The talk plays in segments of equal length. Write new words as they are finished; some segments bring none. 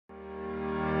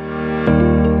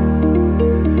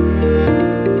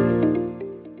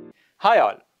Hi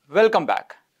all, welcome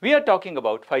back. We are talking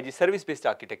about 5G service-based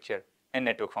architecture and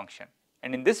network function.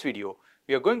 And in this video,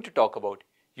 we are going to talk about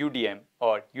UDM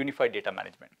or Unified Data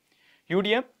Management.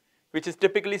 UDM, which is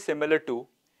typically similar to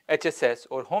HSS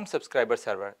or Home Subscriber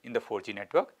Server in the 4G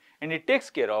network, and it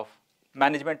takes care of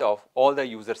management of all the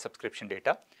user subscription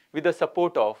data with the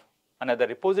support of another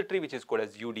repository which is called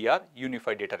as UDR,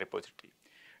 Unified Data Repository.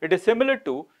 It is similar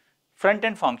to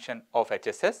front-end function of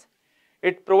HSS.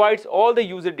 It provides all the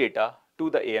user data to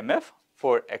the AMF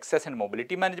for access and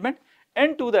mobility management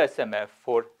and to the SMF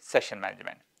for session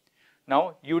management.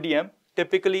 Now, UDM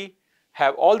typically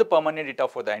have all the permanent data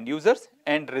for the end users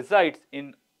and resides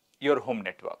in your home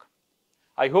network.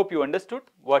 I hope you understood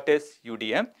what is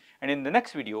UDM, and in the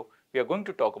next video, we are going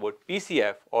to talk about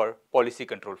PCF or Policy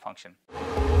Control Function.